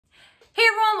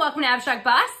welcome to Abstract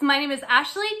Boss. My name is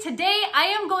Ashley. Today I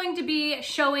am going to be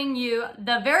showing you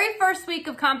the very first week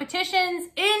of competitions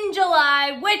in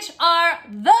July, which are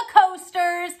the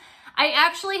coasters. I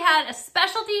actually had a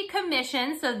specialty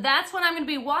commission, so that's what I'm going to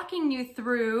be walking you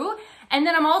through. And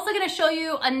then I'm also going to show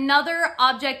you another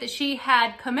object that she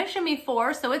had commissioned me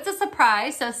for, so it's a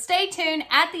surprise. So stay tuned.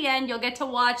 At the end, you'll get to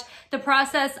watch the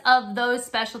process of those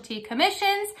specialty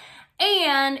commissions.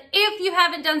 And if you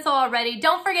haven't done so already,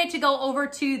 don't forget to go over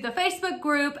to the Facebook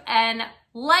group and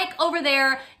like over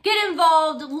there, get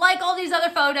involved, like all these other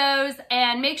photos,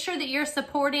 and make sure that you're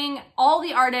supporting all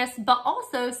the artists, but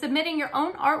also submitting your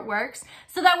own artworks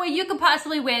so that way you could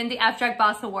possibly win the Abstract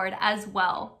Boss Award as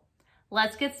well.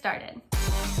 Let's get started.